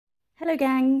Hello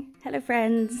gang, hello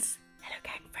friends, hello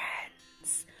gang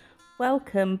friends.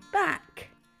 Welcome back.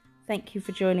 Thank you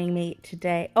for joining me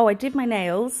today. Oh, I did my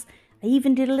nails. I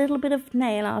even did a little bit of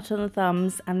nail art on the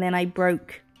thumbs, and then I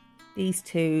broke these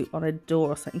two on a door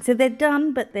or something. So they're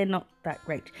done, but they're not that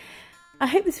great. I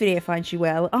hope this video finds you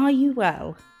well. Are you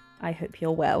well? I hope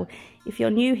you're well. If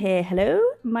you're new here, hello,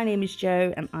 my name is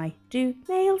Jo and I do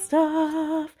nail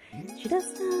stuff. She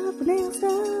does stuff with nail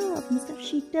stuff, and the stuff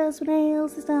she does with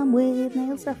nails is done with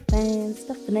nail stuff and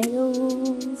stuff for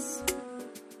nails.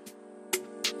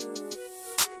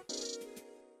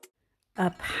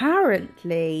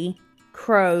 Apparently,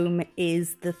 chrome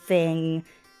is the thing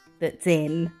that's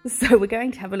in. So we're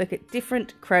going to have a look at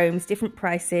different chromes, different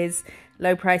prices,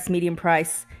 low price, medium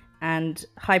price, and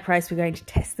high price. We're going to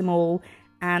test them all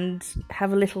and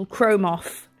have a little chrome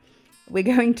off. We're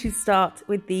going to start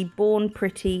with the Born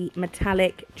Pretty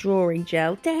Metallic Drawing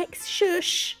Gel. Dex,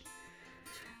 shush!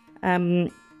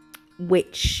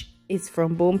 Which is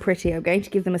from Born Pretty. I'm going to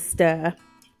give them a stir.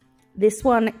 This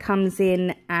one comes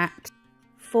in at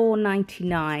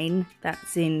 $4.99.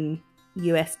 That's in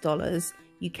US dollars.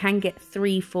 You can get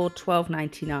 3 for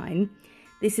 $12.99.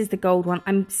 This is the gold one.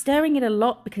 I'm stirring it a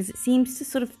lot because it seems to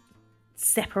sort of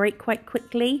separate quite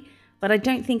quickly, but I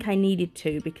don't think I needed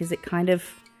to because it kind of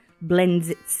blends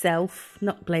itself,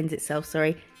 not blends itself,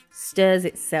 sorry, stirs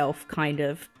itself kind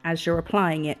of as you're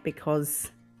applying it because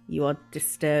you are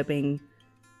disturbing.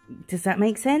 Does that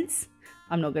make sense?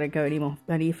 I'm not going to go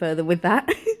any further with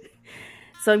that.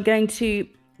 So I'm going to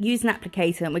use an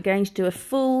applicator and we're going to do a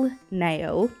full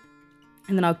nail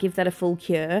and then I'll give that a full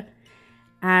cure.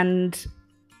 And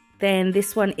then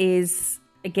this one is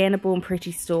again a Born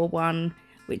Pretty store one,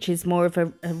 which is more of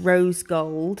a rose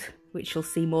gold, which you'll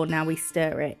see more now we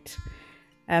stir it.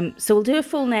 So we'll do a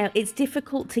full nail. It's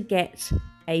difficult to get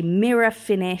a mirror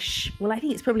finish. Well, I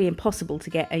think it's probably impossible to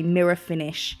get a mirror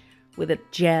finish with a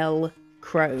gel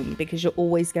chrome because you're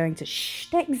always going to,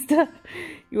 Dexter,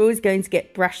 you're always going to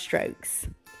get brush strokes.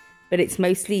 But it's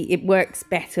mostly, it works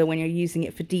better when you're using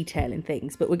it for detailing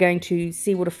things. But we're going to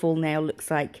see what a full nail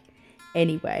looks like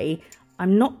anyway.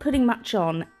 I'm not putting much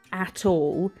on at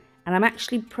all, and I'm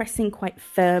actually pressing quite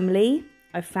firmly.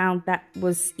 I found that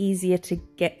was easier to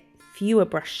get fewer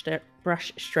brush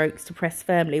strokes to press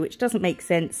firmly, which doesn't make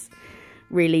sense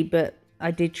really, but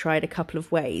I did try it a couple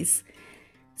of ways.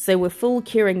 So we're full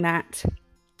curing that,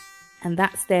 and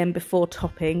that's them before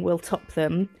topping. We'll top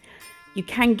them. You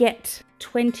can get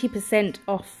 20%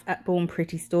 off at Born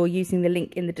Pretty store using the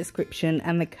link in the description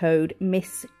and the code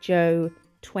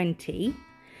MISSJO20.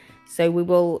 So we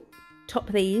will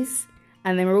top these,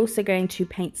 and then we're also going to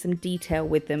paint some detail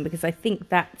with them because I think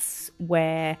that's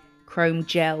where chrome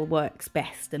gel works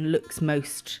best and looks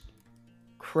most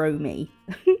chromy,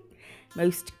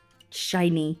 most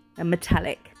shiny and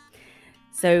metallic.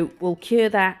 So we'll cure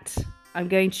that. I'm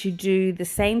going to do the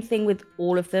same thing with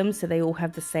all of them so they all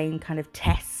have the same kind of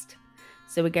test.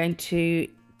 So we're going to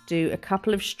do a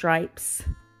couple of stripes,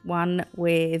 one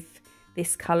with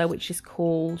this colour which is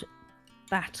called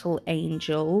Battle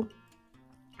Angel,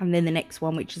 and then the next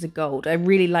one which is a gold. I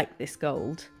really like this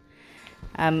gold.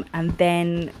 And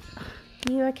then,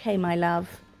 are you okay, my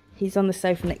love? He's on the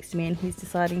sofa next to me and he's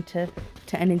deciding to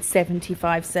turn in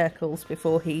 75 circles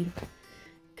before he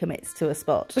commits to a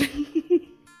spot.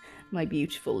 My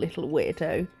beautiful little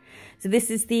weirdo. So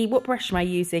this is the, what brush am I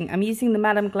using? I'm using the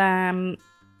Madame Glam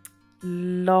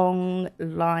long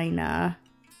liner.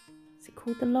 Is it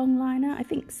called the long liner? I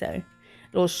think so.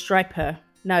 Or striper.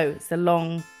 No, it's the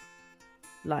long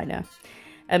liner.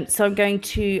 So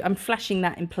I'm flashing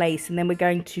that in place, and then we're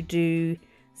going to do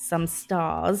some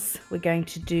stars. We're going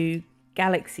to do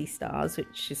galaxy stars,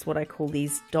 which is what I call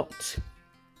these dot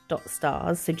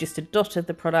stars. So just a dot of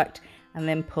the product and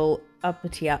then pull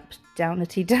uppity up,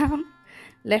 downity down,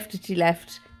 leftity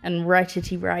left, and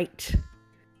rightity right.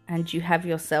 And you have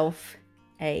yourself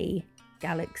a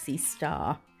galaxy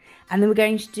star. And then we're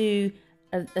going to do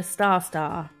a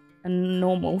star, a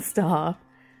normal star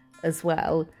as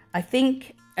well. I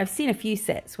think I've seen a few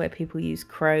sets where people use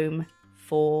chrome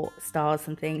for stars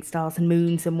and things, stars and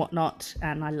moons and whatnot,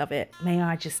 and I love it.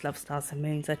 I just love stars and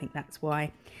moons. I think that's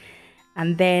why.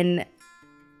 And then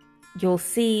you'll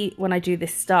see when I do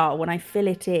this star, when I fill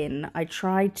it in, I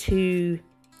try to,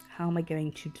 how am I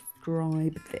going to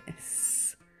describe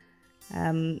this?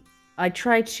 I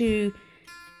try to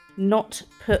not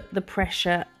put the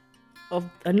pressure of,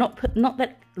 not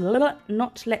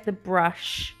let the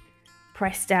brush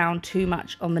press down too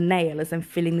much on the nail as I'm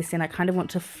filling this in. I kind of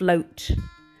want to float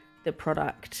the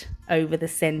product over the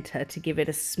center to give it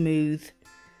a smooth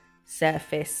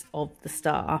surface of the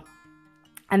star.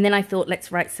 And then I thought,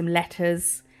 let's write some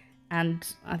letters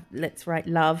and let's write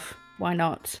love. Why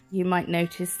not? You might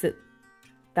notice that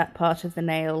that part of the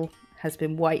nail has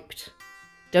been wiped.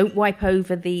 Don't wipe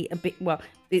over well,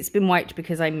 it's been wiped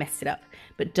because I messed it up,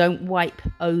 but don't wipe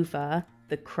over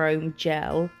the chrome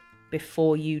gel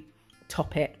before you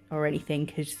top it or anything,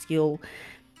 because you'll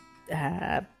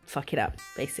fuck it up,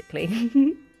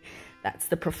 basically. That's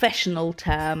the professional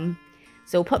term.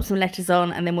 So we'll pop some letters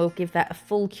on and then we'll give that a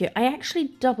full cure. I actually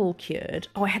double cured.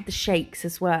 Oh, I had the shakes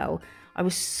as well. I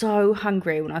was so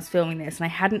hungry when I was filming this and I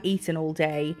hadn't eaten all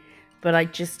day, but I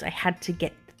had to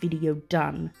get the video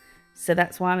done. So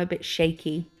that's why I'm a bit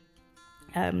shaky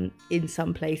in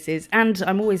some places. And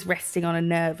I'm always resting on a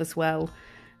nerve as well.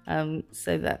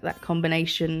 So that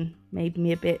combination made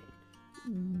me a bit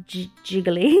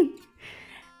jiggly.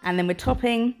 And then we're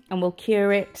topping and we'll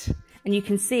cure it. And you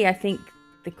can see, I think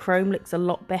the chrome looks a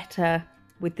lot better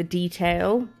with the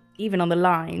detail, even on the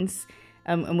lines,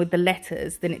 and with the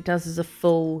letters, than it does as a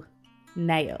full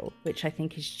nail, which I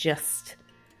think is just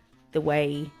the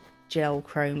way gel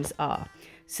chromes are.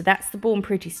 So that's the Born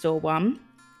Pretty Store one.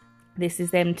 This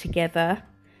is them together.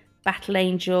 Battle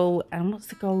Angel, and what's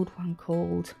the gold one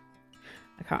called?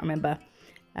 I can't remember.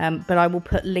 But I will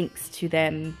put links to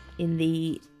them in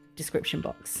the description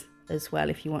box as well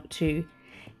if you want to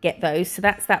get those. So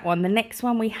that's that one. The next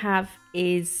one we have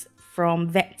is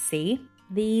from Vettsy.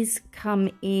 These come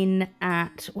in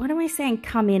at, what am I saying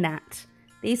come in at?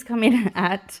 These come in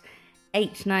at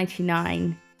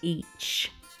 $8.99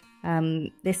 each.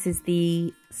 This is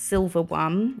the silver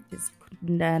one. It's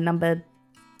number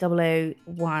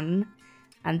 001.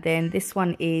 And then this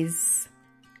one is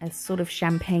a sort of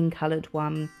champagne coloured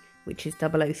one, which is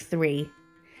 003.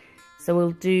 So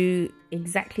we'll do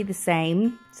exactly the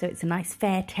same. So it's a nice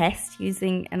fair test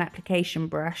using an application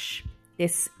brush.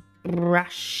 This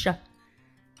brush.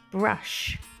 This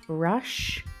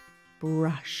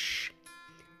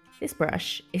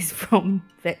brush is from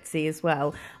Vettsy as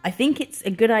well. I think it's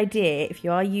a good idea if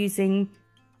you are using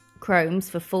chromes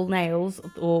for full nails,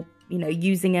 or you know,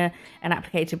 using an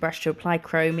applicator brush to apply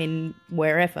chrome in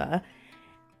wherever,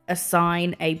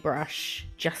 assign a brush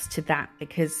just to that,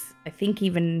 because I think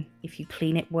even if you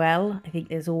clean it well, I think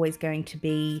there's always going to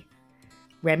be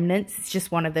remnants. It's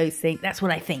just one of those things. That's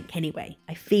what I think anyway.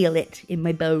 I feel it in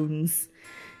my bones.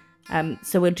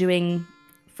 So we're doing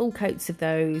full coats of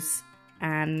those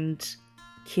and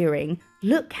curing.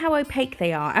 Look how opaque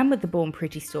they are, and with the Born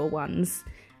Pretty Store ones,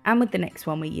 and with the next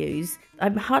one we use.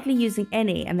 I'm hardly using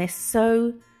any, and they're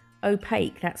so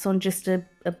opaque. That's on just a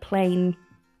plain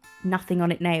nothing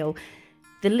on it nail.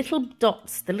 The little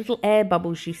dots, the little air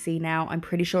bubbles you see now, I'm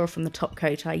pretty sure are from the top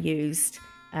coat I used.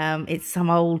 It's some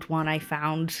old one I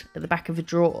found at the back of a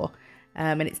drawer,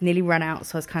 and it's nearly run out,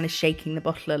 so I was kind of shaking the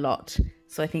bottle a lot.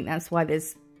 So I think that's why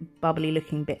there's bubbly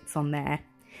looking bits on there.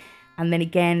 And then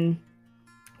again,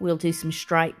 we'll do some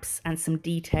stripes and some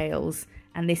details,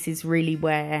 and this is really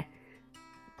where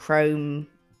chrome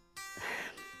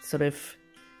sort of,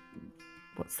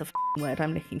 what's the word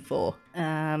I'm looking for,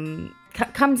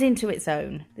 comes into its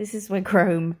own. This is where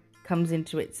chrome comes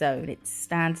into its own. It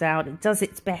stands out. It does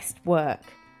its best work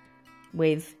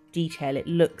with detail. It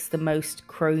looks the most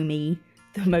chromy,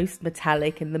 the most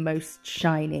metallic, and the most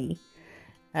shiny.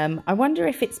 I wonder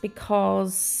if it's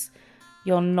because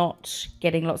you're not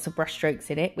getting lots of brush strokes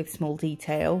in it with small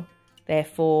detail,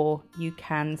 therefore you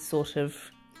can sort of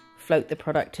float the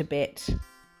product a bit,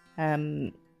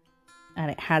 and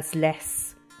it has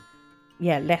less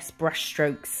brush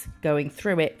strokes going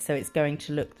through it, so it's going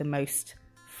to look the most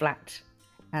flat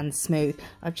and smooth.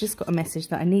 I've just got a message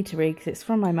that I need to read because it's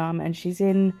from my mum, and she's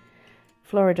in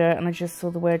Florida, and I just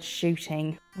saw the word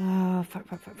shooting. Oh, fuck.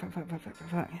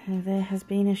 There has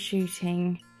been a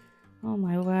shooting, oh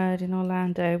my word, in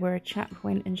Orlando, where a chap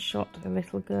went and shot a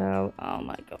little girl, oh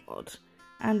my god,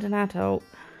 and an adult.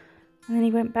 And then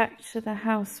he went back to the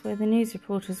house where the news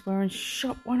reporters were and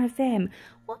shot one of them.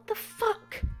 What the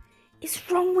fuck is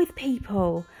wrong with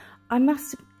people?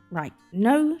 Right,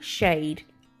 no shade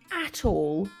at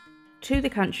all to the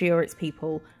country or its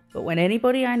people, but when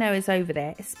anybody I know is over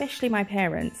there, especially my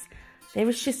parents, there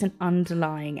is just an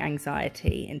underlying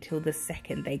anxiety until the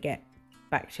second they get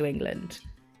back to England.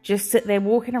 Just that they're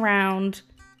walking around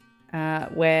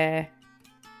where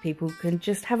people can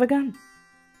just have a gun.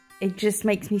 It just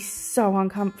makes me so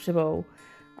uncomfortable.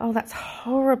 Oh, that's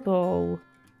horrible.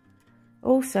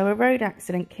 Also, a road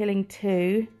accident killing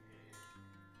two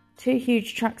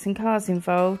huge trucks and cars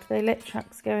involved. They let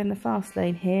trucks go in the fast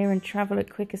lane here and travel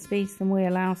at quicker speeds than we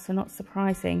allow, so not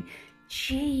surprising.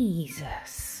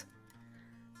 Jesus.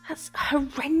 That's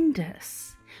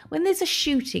horrendous. When there's a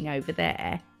shooting over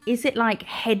there, is it like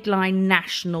headline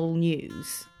national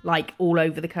news? like all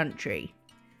over the country?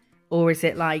 Or is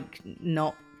it like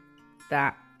not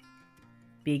that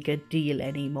big a deal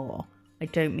anymore? I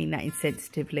don't mean that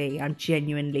insensitively. I'm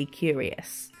genuinely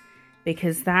curious,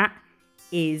 because that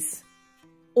is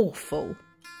awful.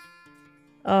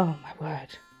 Oh my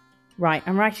word. Right,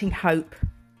 I'm writing hope,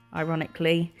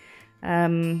 ironically.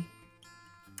 I'm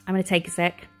going to take a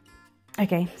sec.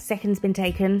 Okay, second's been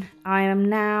taken. I am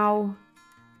now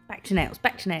back to nails.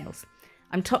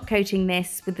 I'm top coating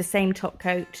this with the same top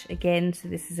coat again, so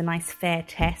this is a nice fair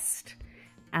test.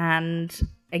 And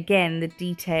again, the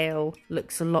detail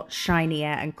looks a lot shinier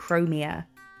and chromier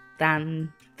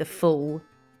than the full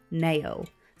nail.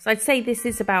 So I'd say this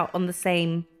is about on the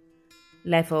same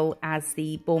level as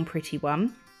the Born Pretty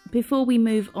one. Before we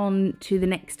move on to the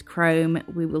next chrome,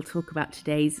 we will talk about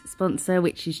today's sponsor,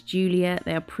 which is JEULIA.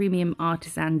 They are premium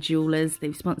artisan jewelers.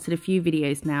 They've sponsored a few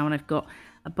videos now, and I've got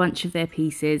a bunch of their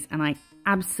pieces, and I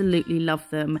absolutely love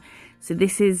them. So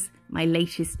this is my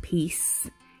latest piece.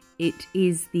 It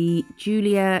is the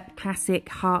JEULIA Classic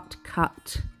Heart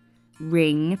Cut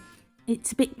ring.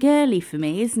 It's a bit girly for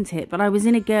me, isn't it? But I was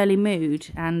in a girly mood,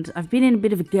 and I've been in a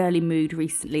bit of a girly mood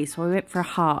recently, so I went for a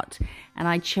heart, and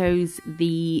I chose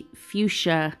the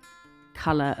fuchsia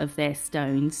colour of their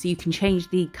stones. So you can change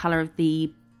the colour of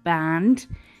the band,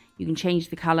 you can change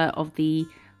the colour of the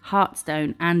heart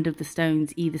stone and of the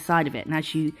stones either side of it. And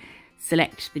as you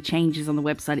select the changes on the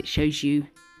website, it shows you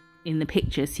in the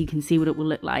picture, so you can see what it will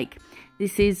look like.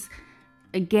 This is,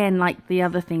 again, like the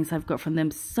other things I've got from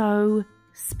them, so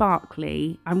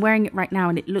sparkly. I'm wearing it right now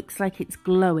and it looks like it's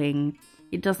glowing.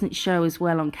 It doesn't show as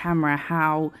well on camera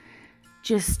how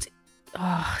just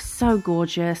so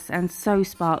gorgeous and so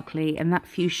sparkly, and that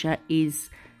fuchsia is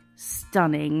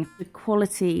stunning. The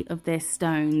quality of their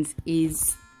stones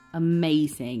is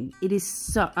amazing. It is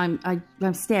so,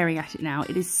 I'm staring at it now.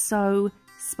 It is so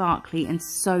sparkly and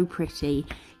so pretty.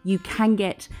 You can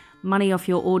get money off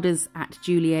your orders at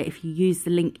JEULIA if you use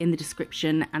the link in the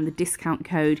description and the discount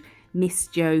code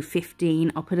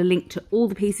MISSJO15. I'll put a link to all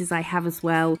the pieces I have as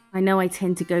well. I know I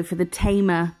tend to go for the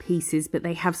tamer pieces, but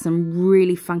they have some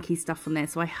really funky stuff on there,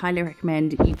 so I highly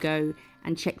recommend you go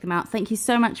and check them out. Thank you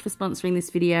so much for sponsoring this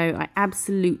video. I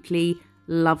absolutely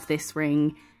love this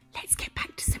ring. Let's get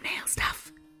back to some nail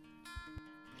stuff.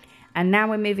 And now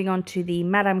we're moving on to the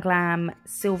Madame Glam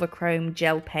Silver Chrome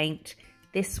Gel Paint.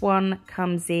 This one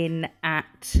comes in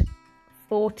at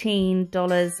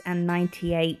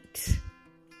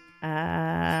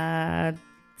 $14.98.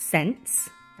 Cents.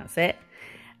 That's it.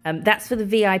 That's for the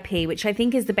VIP, which I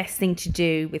think is the best thing to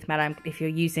do with Madame. If you're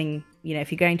using,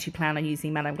 if you're going to plan on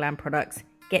using Madame Glam products,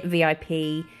 get VIP.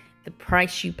 The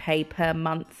price you pay per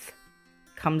month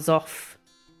comes off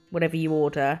whatever you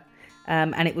order,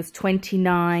 and it was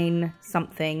 29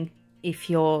 something if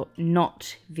you're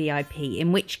not VIP,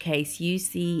 in which case use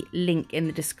the link in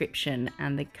the description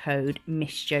and the code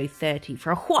MISSJO30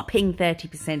 for a whopping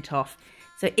 30% off.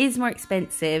 So it is more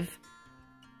expensive,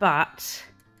 but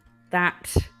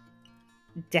that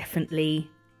definitely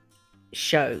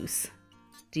shows.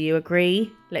 Do you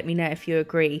agree? Let me know if you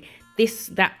agree.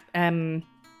 The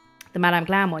Madame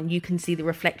Glam one, you can see the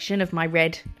reflection of my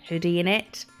red hoodie in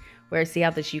it, whereas the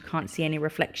others you can't see any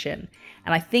reflection.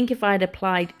 And I think if I had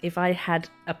applied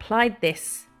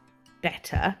this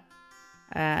better,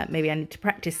 maybe I need to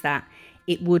practice that,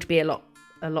 it would be a lot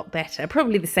better.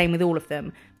 Probably the same with all of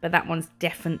them, but that one's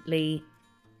definitely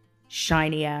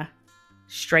shinier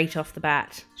straight off the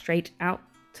bat. Straight off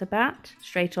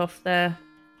the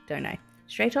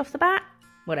bat?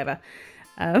 Whatever.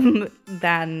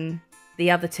 Than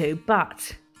the other two.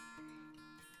 But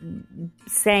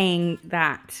saying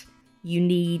that you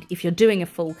need, if you're doing a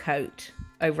full coat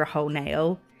over a whole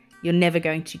nail, you're never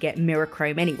going to get mirror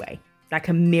chrome anyway. Like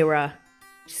a mirror,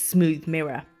 smooth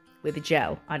mirror with a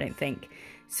gel, I don't think.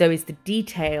 So is the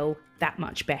detail that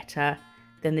much better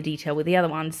than the detail with the other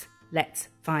ones? Let's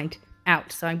find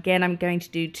out. So again, I'm going to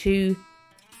do 2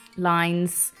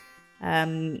 lines.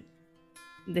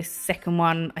 This second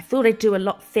one, I thought I'd do a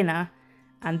lot thinner,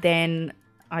 and then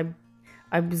I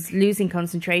was losing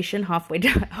concentration halfway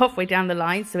down the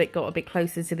line, so it got a bit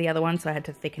closer to the other one, so I had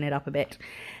to thicken it up a bit.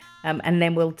 And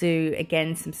then we'll do,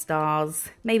 again, some stars,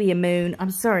 maybe a moon.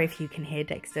 I'm sorry if you can hear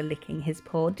Dexter licking his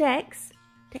paw.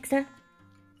 Dexter,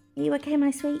 are you okay,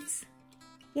 my sweets?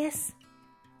 Yes?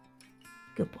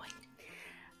 Good boy.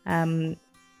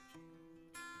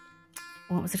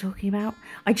 What was I talking about?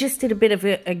 I just did a bit of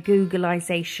a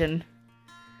Googleization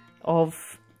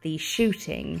of the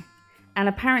shooting. And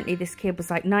apparently this kid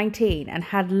was like 19 and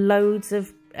had loads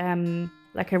of,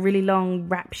 like a really long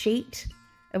rap sheet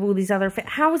of all these other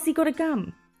effects. How has he got a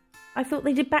gum? I thought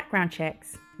they did background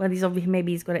checks. Well, he's obviously,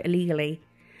 maybe he's got it illegally.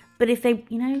 But if they,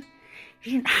 you know,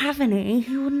 he didn't have any,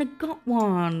 he wouldn't have got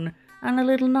one. And a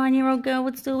little 9-year-old girl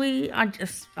would still be,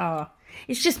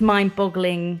 it's just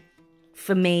mind-boggling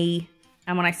for me.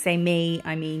 And when I say me,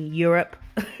 I mean Europe.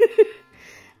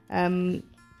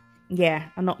 Yeah,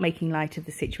 I'm not making light of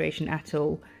the situation at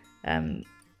all. I'm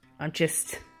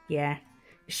just, yeah,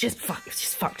 it's just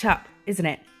fucked up, isn't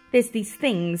it? There's these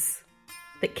things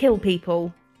that kill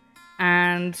people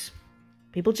and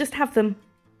people just have them,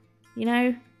 you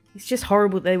know? It's just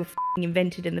horrible that they were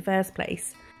invented in the first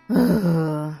place.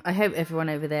 I hope everyone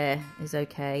over there is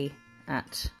okay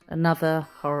at another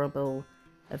horrible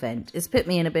event. It's put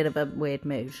me in a bit of a weird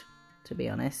mood, to be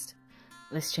honest.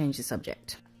 Let's change the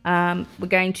subject. We're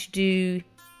going to do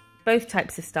both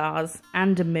types of stars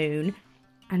and a moon.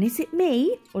 And is it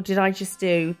me, or did I just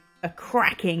do a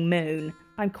cracking moon?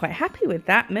 I'm quite happy with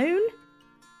that moon.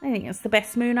 I think that's the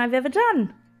best moon I've ever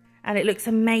done. And it looks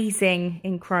amazing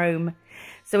in chrome.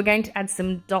 So we're going to add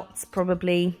some dots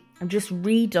probably. I'm just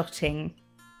redotting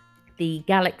the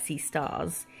galaxy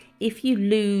stars. If you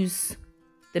lose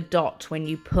the dot when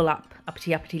you pull up,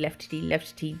 uppity, uppity, leftity,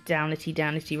 leftity, downity,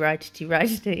 downity, rightity,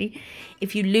 rightity.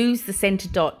 If you lose the centre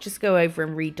dot, just go over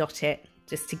and redot it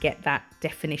just to get that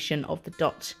definition of the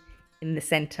dot in the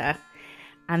centre.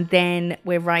 And then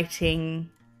we're writing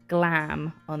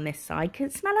Glam on this side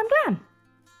because it's Madame Glam.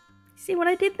 See what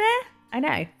I did there? I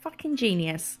know, fucking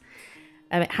genius.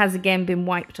 It has again been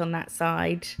wiped on that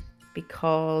side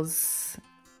because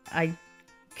I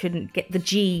couldn't get the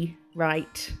G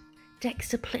right.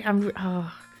 Dexter, please.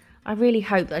 I really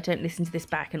hope that I don't listen to this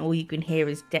back and all you can hear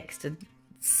is Dexter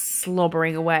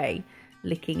slobbering away,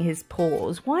 licking his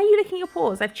paws. Why are you licking your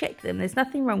paws? I've checked them. There's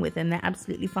nothing wrong with them. They're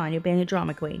absolutely fine. You're being a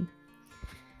drama queen.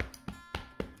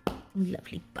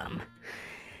 Lovely bum.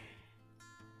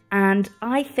 And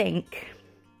I think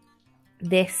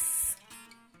this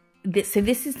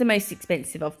is the most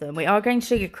expensive of them. We are going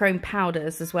to get chrome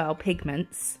powders as well,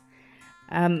 pigments.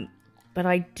 But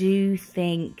I do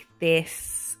think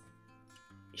this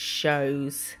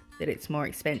shows that it's more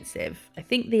expensive. I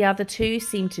think the other two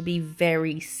seem to be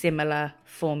very similar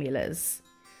formulas,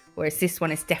 whereas this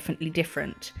one is definitely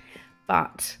different.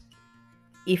 But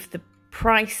if the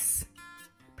price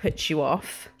puts you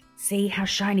off, see how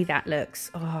shiny that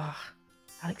looks. Oh,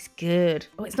 that looks good.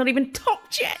 Oh, it's not even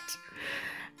topped yet.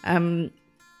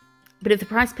 But if the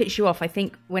price puts you off, I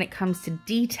think when it comes to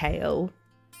detail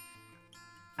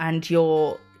and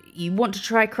you want to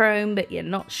try chrome, but you're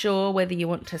not sure whether you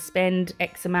want to spend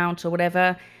X amount or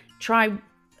whatever, try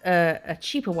a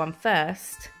cheaper one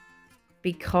first,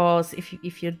 because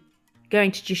if you're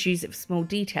going to just use it for small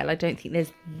detail, I don't think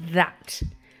there's that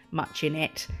much in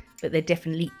it, but there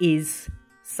definitely is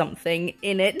something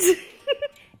in it.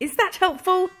 Is that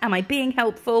helpful? Am I being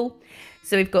helpful?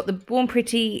 So we've got the Born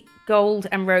Pretty gold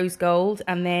and rose gold,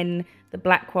 and then the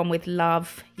black one with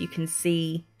love. You can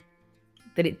see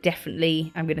that it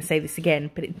definitely, I'm going to say this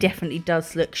again, but it definitely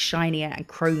does look shinier and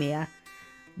chromier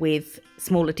with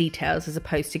smaller details as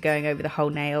opposed to going over the whole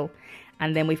nail.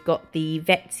 And then we've got the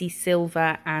Vettsy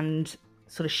silver and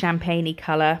sort of champagne-y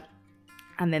colour,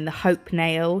 and then the Hope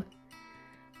nail,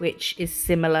 which is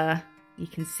similar, you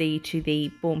can see, to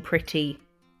the Born Pretty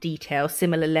detail,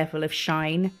 similar level of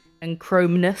shine and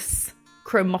chromosity.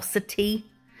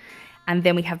 And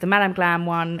then we have the Madame Glam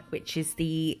one, which is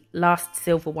the last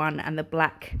silver one, and the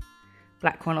black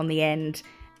one on the end.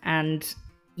 And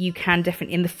you can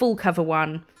definitely, in the full cover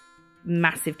one,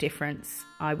 massive difference,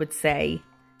 I would say.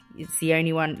 It's the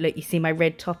only one, look, you see my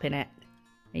red top in it,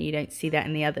 and you don't see that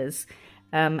in the others.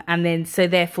 And then, so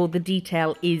therefore, the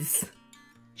detail is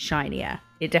shinier.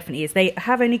 It definitely is. They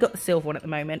have only got the silver one at the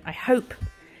moment. I hope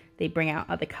they bring out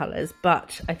other colours,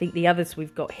 but I think the others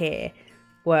we've got here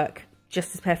work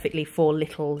just as perfectly for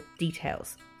little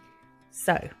details.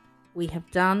 So we have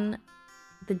done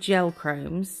the gel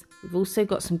chromes. We've also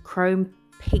got some chrome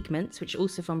pigments, which are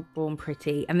also from Born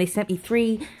Pretty, and they sent me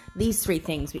these three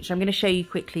things, which I'm going to show you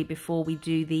quickly before we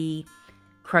do the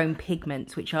chrome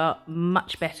pigments, which are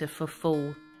much better for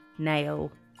full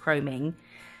nail chroming.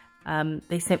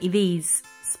 They sent me these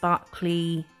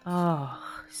sparkly, oh,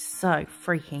 so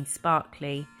freaking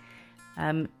sparkly,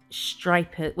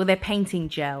 striped, well, they're painting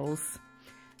gels,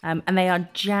 and they are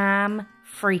jam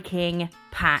freaking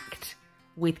packed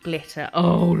with glitter.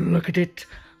 Oh, look at it.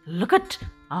 Look at,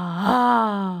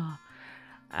 oh,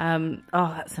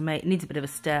 that's amazing. It needs a bit of a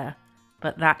stir,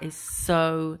 but that is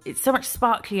so, it's so much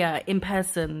sparklier in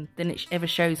person than it ever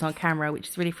shows on camera, which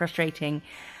is really frustrating.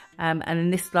 And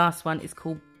then this last one is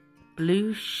called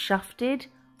Blue Shafted.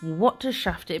 What does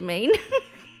shafted mean?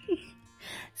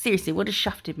 Seriously, what does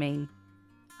shafted mean?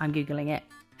 I'm Googling it.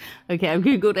 Okay, I've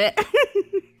googled it.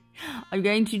 I'm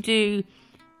going to do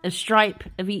a stripe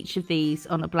of each of these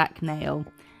on a black nail,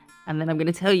 and then I'm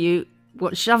going to tell you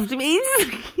what shoved means.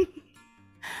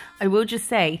 I will just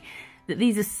say that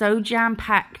these are so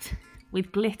jam-packed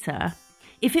with glitter.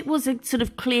 If it was a sort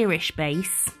of clearish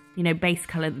base, you know, base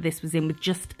colour that this was in with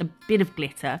just a bit of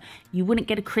glitter, you wouldn't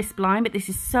get a crisp line, but this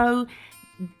is so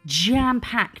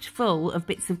jam-packed full of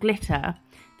bits of glitter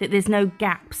that there's no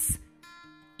gaps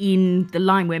in the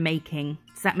line we're making.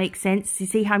 Does that make sense? You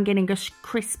see how I'm getting a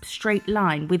crisp straight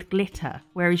line with glitter,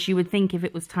 whereas you would think if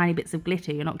it was tiny bits of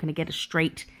glitter you're not going to get a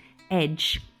straight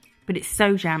edge, but it's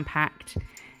so jam-packed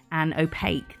and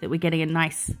opaque that we're getting a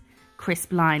nice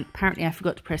crisp line. Apparently I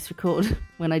forgot to press record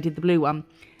when I did the blue one,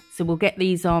 so we'll get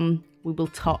these on, we will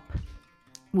top,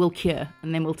 we'll cure,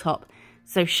 and then we'll top.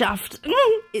 So shoved.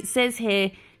 It says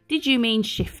here, did you mean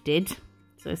shifted?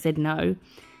 So I said no.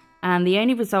 And the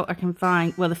only result I can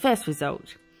find, well, the first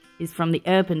result is from the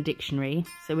Urban Dictionary,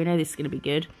 so we know this is going to be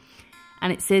good.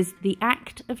 And it says, the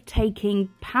act of taking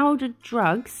powdered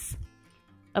drugs,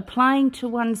 applying to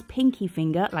one's pinky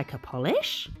finger, like a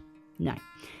polish? No.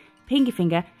 Pinky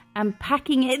finger, and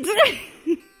packing it,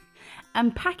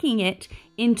 and packing it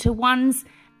into one's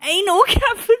anal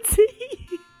cavity.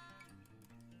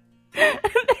 And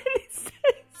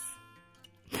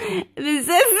then it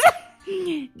says,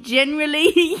 generally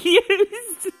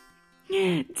used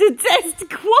to test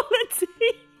quality.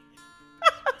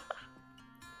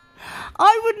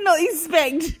 I would not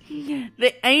expect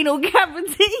the anal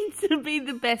cavity to be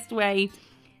the best way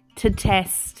to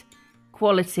test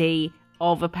quality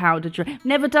of a powdered drug.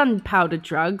 Never done powdered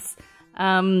drugs,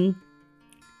 but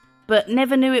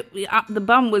never knew it up the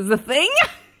bum was a thing.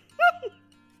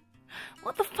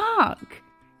 What the fuck?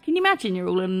 Can you imagine you're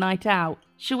all on a night out?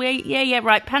 Shall we? Yeah,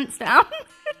 right, pants down.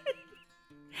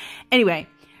 Anyway,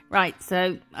 right,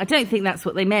 so I don't think that's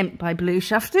what they meant by blue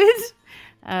shafted.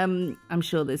 I'm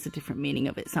sure there's a different meaning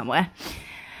of it somewhere.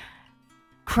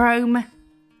 Chrome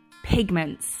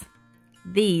pigments.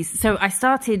 These. So I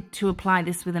started to apply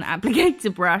this with an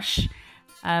applicator brush,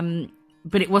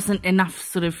 but it wasn't enough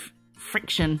sort of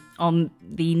friction on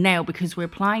the nail because we're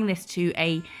applying this to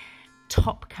a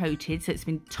top coated, so it's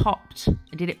been topped.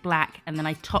 I did it black and then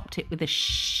I topped it with a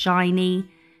shiny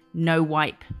no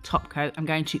wipe top coat. I'm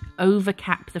going to over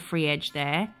cap the free edge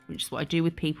there, which is what I do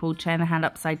with people. Turn the hand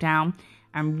upside down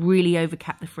and really over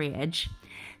cap the free edge.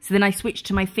 So then I switched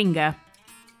to my finger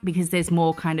because there's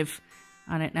more kind of,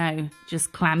 I don't know,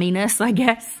 just clamminess, I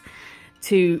guess,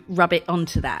 to rub it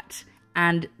onto that.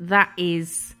 And that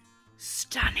is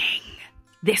stunning.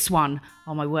 This one,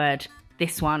 oh my word,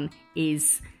 this one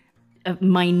is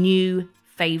my new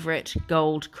favourite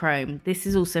gold chrome. This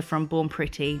is also from Born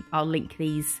Pretty. I'll link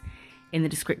these in the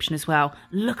description as well.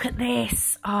 Look at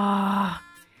this. Ah,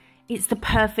 it's the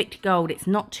perfect gold. It's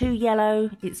not too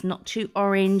yellow. It's not too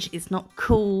orange. It's not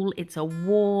cool. It's a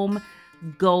warm,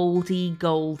 goldy,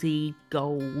 goldy,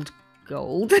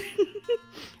 gold.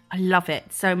 I love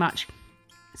it so much.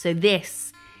 So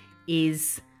this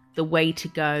is the way to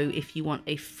go if you want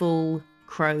a full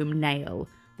chrome nail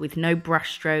with no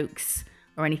brush strokes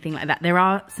or anything like that. There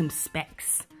are some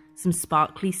specks, some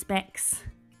sparkly specks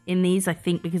in these, I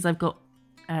think, because I've got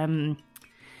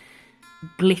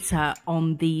glitter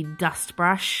on the dust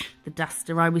brush, the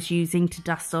duster I was using to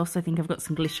dust off. So I think I've got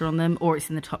some glitter on them, or it's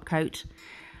in the top coat.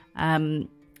 And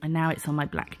now it's on my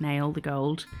black nail, the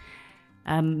gold.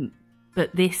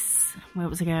 But this, where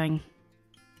was I going?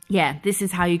 Yeah, this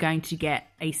is how you're going to get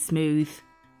a smooth,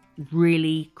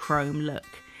 really chrome look.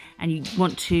 And you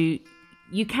want to,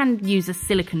 you can use a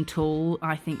silicone tool.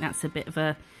 I think that's a bit of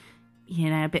a, you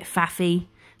know, a bit faffy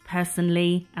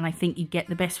personally. And I think you get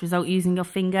the best result using your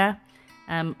finger.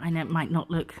 I know it might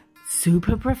not look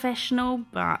super professional,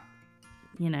 but,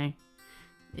 you know,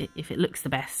 if it looks the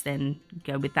best, then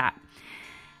go with that.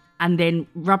 And then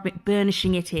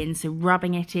burnishing it in, so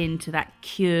rubbing it into that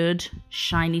cured,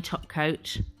 shiny top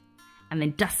coat. And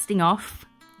then dusting off,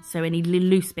 so any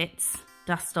loose bits,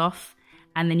 dust off.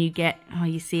 And then you get, oh,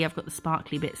 you see I've got the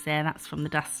sparkly bits there. That's from the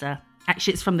duster.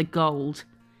 Actually, it's from the gold,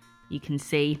 you can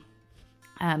see.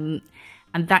 And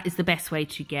that is the best way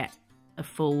to get a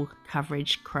full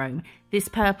coverage chrome. This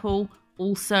purple,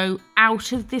 also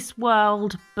out of this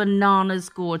world, bananas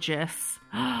gorgeous.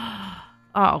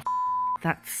 Oh,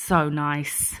 that's so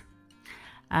nice.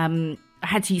 I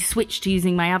had to switch to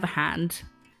using my other hand.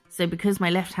 So because my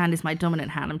left hand is my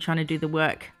dominant hand, I'm trying to do the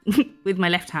work with my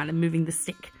left hand and moving the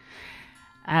stick.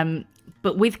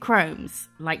 But with chromes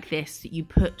like this that you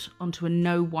put onto a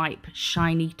no-wipe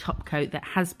shiny top coat that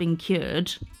has been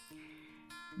cured,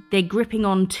 they're gripping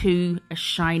onto a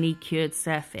shiny cured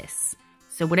surface.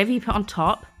 So So whatever you put on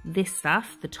top, this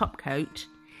stuff, the top coat,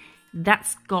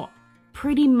 that's got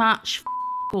pretty much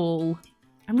all,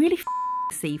 I'm really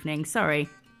this evening, sorry,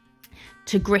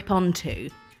 to grip onto.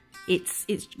 It's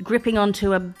gripping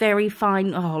onto a very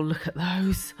fine, oh, look at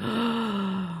those.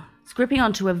 It's gripping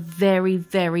onto a very,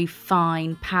 very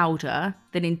fine powder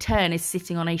that in turn is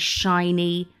sitting on a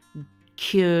shiny,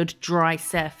 cured, dry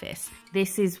surface.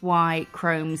 This is why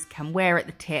chromes can wear at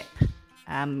the tip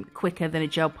quicker than a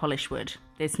gel polish would.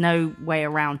 There's no way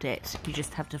around it. You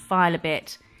just have to file a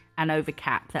bit and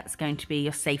overcap. That's going to be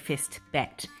your safest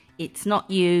bet. It's not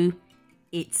you,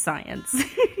 it's science.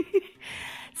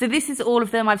 So this is all of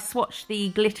them. I've swatched the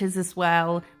glitters as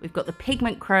well. We've got the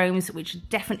pigment chromes, which are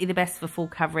definitely the best for full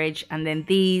coverage. And then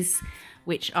these,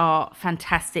 which are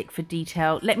fantastic for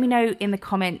detail. Let me know in the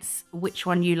comments which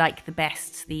one you like the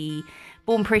best. The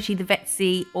Born Pretty, the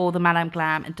Vettsy, or the Madame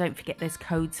Glam. And don't forget there's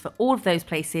codes for all of those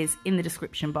places in the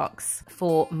description box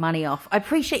for money off. I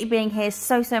appreciate you being here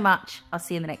so, so much. I'll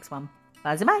see you in the next one.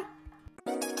 Bye-bye.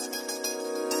 Bye.